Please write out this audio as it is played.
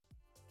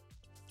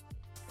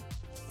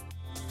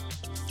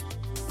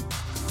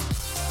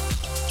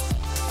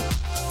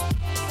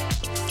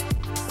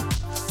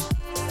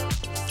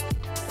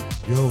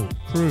Yo,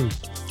 crew,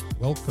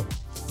 welcome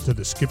to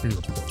the Skippy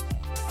Report.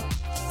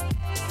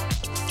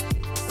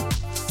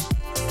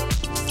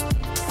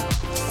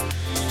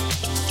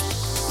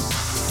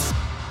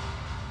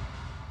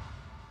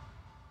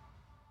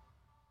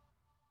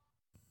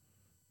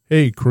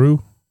 Hey,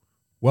 crew,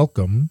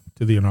 welcome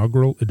to the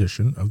inaugural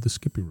edition of the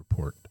Skippy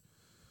Report.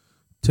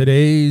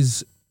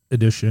 Today's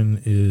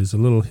edition is a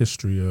little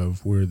history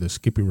of where the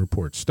Skippy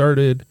Report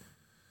started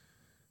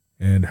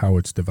and how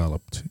it's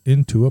developed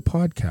into a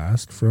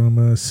podcast from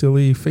a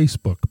silly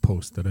Facebook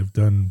post that I've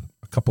done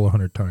a couple of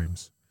hundred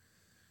times.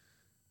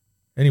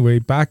 Anyway,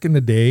 back in the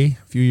day,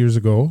 a few years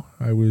ago,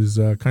 I was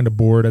kind of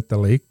bored at the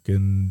lake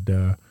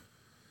and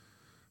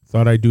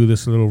thought I'd do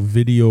this little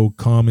video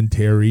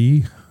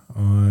commentary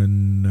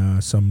on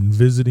some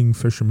visiting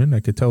fishermen. I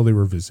could tell they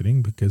were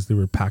visiting because they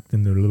were packed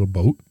in their little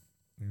boat.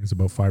 There's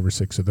about 5 or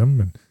 6 of them,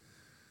 and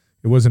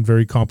it wasn't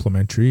very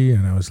complimentary,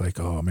 and I was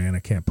like, oh man, I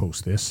can't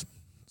post this.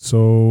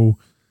 So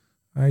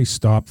I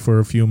stopped for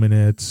a few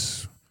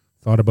minutes,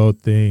 thought about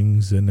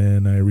things, and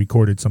then I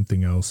recorded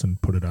something else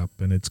and put it up.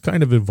 And it's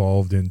kind of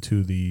evolved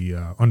into the,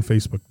 on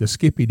Facebook, the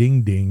Skippy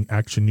Ding Ding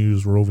Action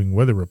News Roving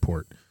Weather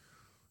Report,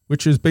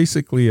 which is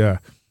basically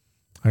I'm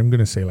going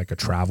to say like a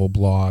travel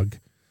blog.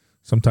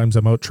 Sometimes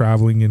I'm out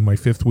traveling in my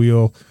fifth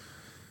wheel,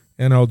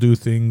 and I'll do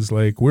things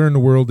like, where in the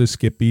world is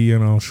Skippy?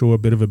 And I'll show a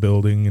bit of a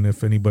building. And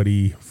if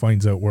anybody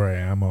finds out where I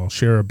am, I'll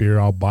share a beer.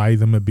 I'll buy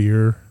them a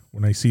beer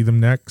when I see them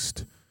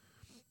next.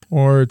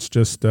 Or it's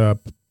just,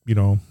 I'm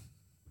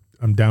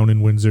down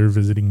in Windsor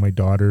visiting my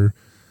daughter,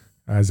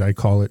 as I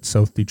call it,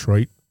 South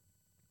Detroit.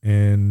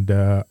 And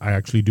I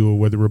actually do a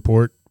weather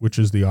report, which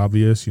is the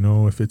obvious. You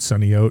know, if it's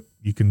sunny out,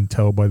 you can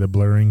tell by the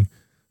blaring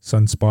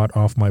sunspot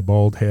off my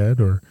bald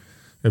head. Or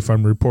if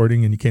I'm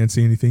reporting and you can't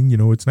see anything, you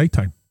know it's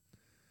nighttime.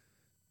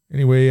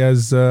 Anyway,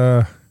 as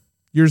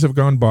years have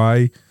gone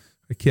by,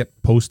 I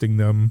kept posting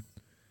them.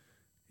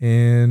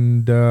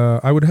 And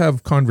I would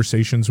have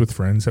conversations with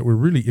friends that were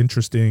really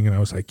interesting. And I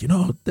was like,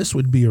 this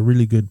would be a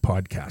really good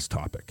podcast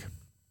topic.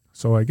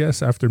 So I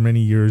guess after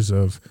many years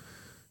of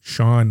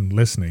Sean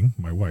listening,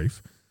 my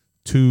wife,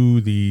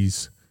 to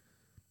these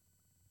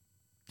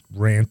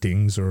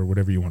rantings or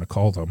whatever you want to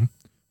call them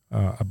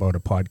about a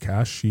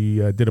podcast, she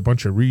did a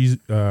bunch of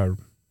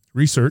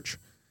research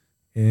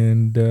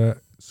and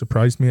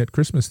surprised me at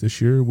Christmas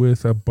this year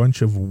with a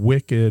bunch of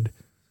wicked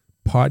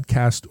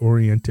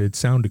podcast-oriented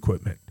sound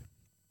equipment.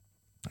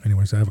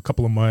 Anyways, I have a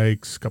couple of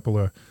mics, a couple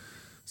of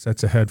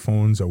sets of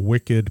headphones, a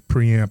wicked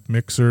preamp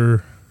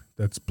mixer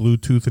that's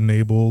Bluetooth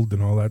enabled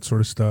and all that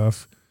sort of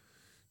stuff.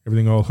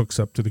 Everything all hooks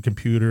up to the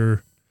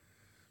computer,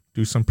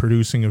 do some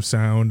producing of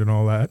sound and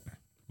all that,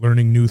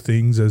 learning new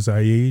things as I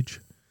age.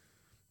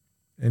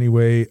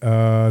 Anyway,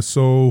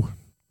 so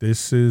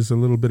this is a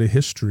little bit of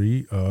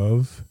history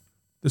of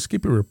the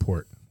Skippy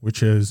Report, which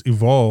has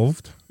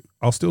evolved.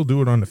 I'll still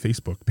do it on the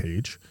Facebook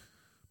page.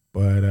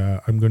 But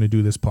I'm going to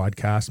do this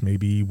podcast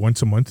maybe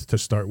once a month to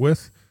start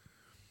with.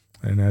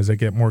 And as I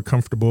get more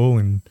comfortable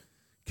and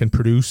can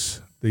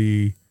produce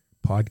the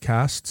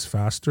podcasts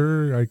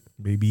faster,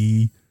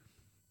 maybe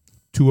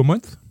 2 a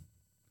month.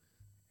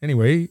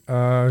 Anyway,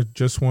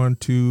 just want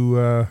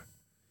to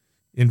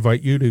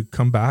invite you to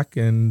come back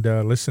and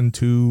listen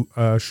to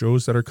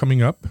shows that are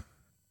coming up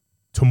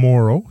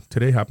tomorrow.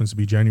 Today happens to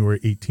be January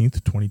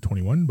 18th,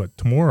 2021. But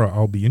tomorrow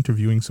I'll be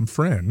interviewing some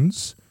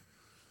friends,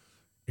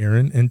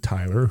 Aaron and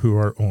Tyler, who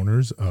are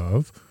owners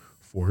of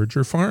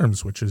Forager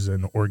Farms, which is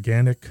an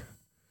organic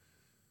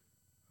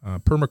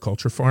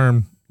permaculture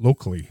farm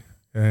locally.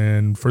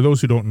 And for those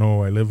who don't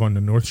know, I live on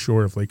the north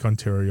shore of Lake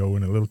Ontario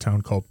in a little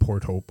town called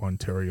Port Hope,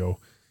 Ontario,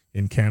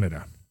 in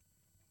Canada.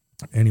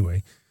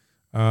 Anyway,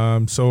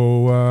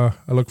 so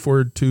I look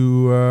forward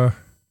to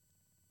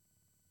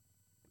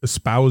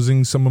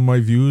espousing some of my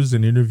views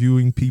and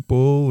interviewing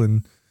people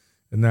and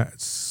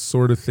that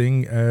sort of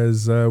thing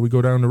as we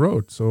go down the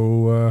road.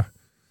 So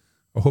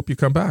I hope you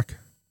come back.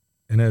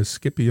 And as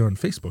Skippy on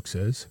Facebook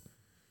says,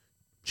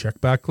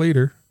 check back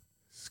later.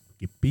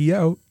 Skippy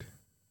out.